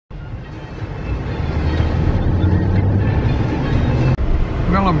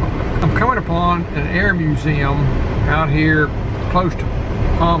on an air museum out here close to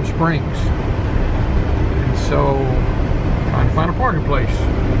Palm Springs. And so, trying to find a parking place.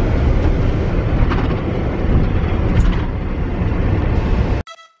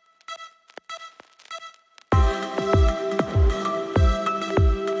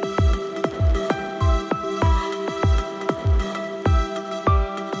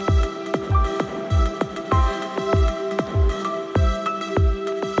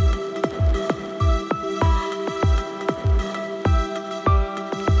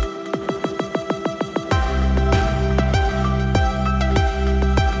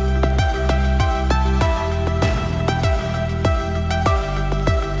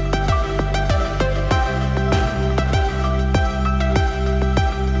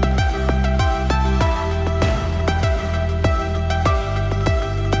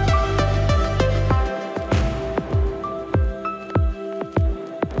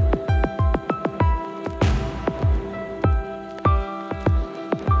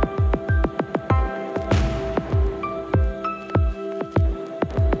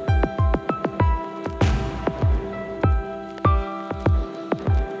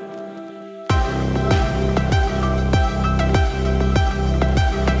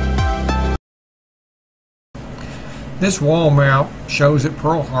 This wall map shows that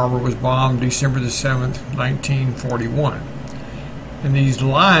Pearl Harbor was bombed December the 7th, 1941. And these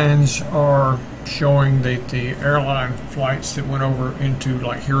lines are showing that the airline flights that went over into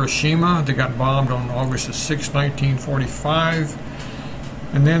like Hiroshima, they got bombed on August the 6th, 1945.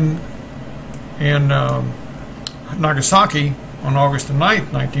 And then in Nagasaki on August the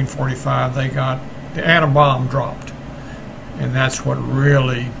 9th, 1945, they got the atom bomb dropped. And that's what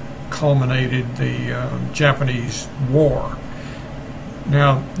really culminated the Japanese war.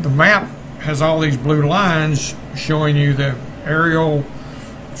 Now the map has all these blue lines showing you the aerial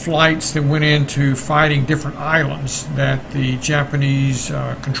flights that went into fighting different islands that the Japanese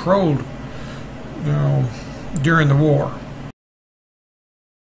controlled during the war.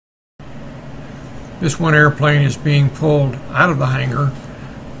 This one airplane is being pulled out of the hangar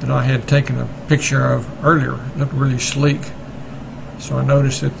that I had taken a picture of earlier. It looked really sleek. So I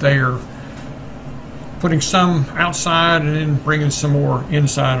noticed that they are putting some outside and then bringing some more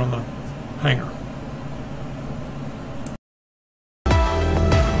inside on the hangar.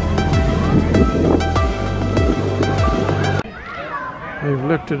 They've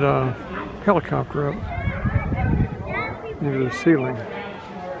lifted a helicopter up into the ceiling.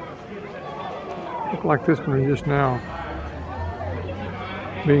 Looked like this one is just now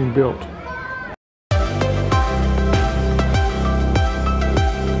being built.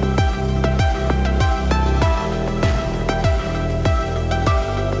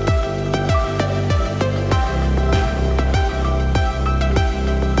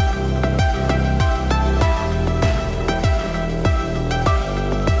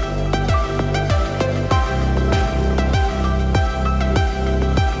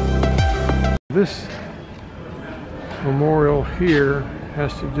 This memorial here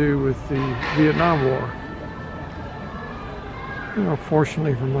has to do with the Vietnam War. You know,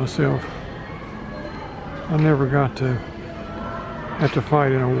 fortunately for myself, I never got to have to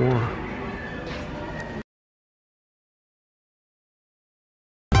fight in a war.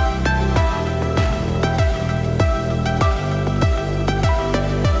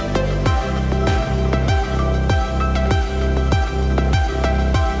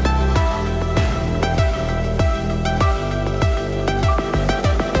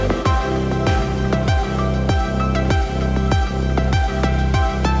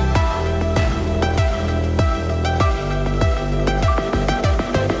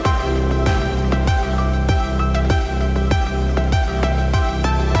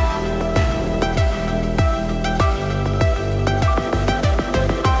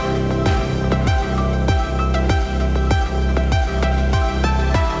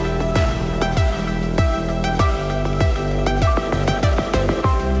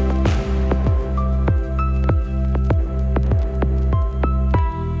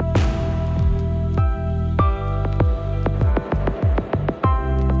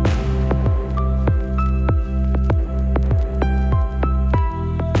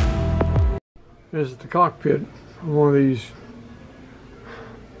 This is the cockpit of one of these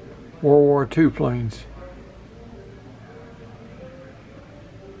World War II planes.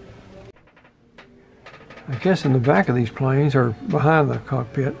 I guess in the back of these planes, or behind the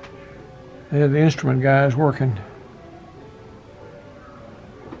cockpit, they have the instrument guys working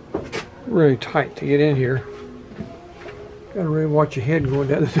really tight to get in here. Gotta really watch your head going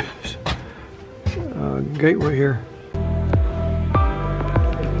down this gateway here.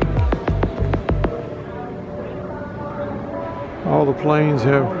 All the planes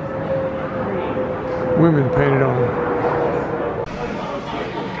have women painted on them.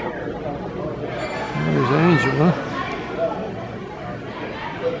 There's Angela.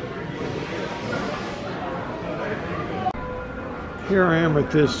 Here I am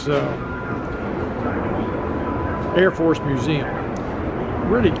at this Air Force Museum.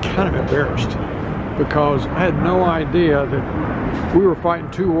 Really kind of embarrassed because I had no idea that we were fighting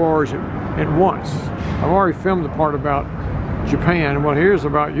two wars at once. I've already filmed the part about Japan. Well, here's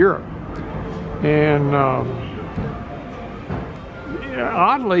about Europe. And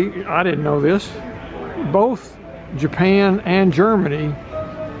oddly, I didn't know this, both Japan and Germany,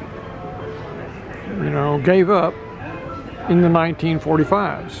 gave up in the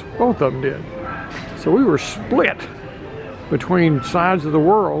 1945s. Both of them did. So we were split between sides of the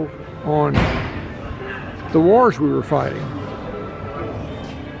world on the wars we were fighting.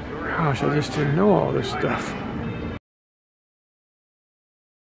 Gosh, I just didn't know all this stuff.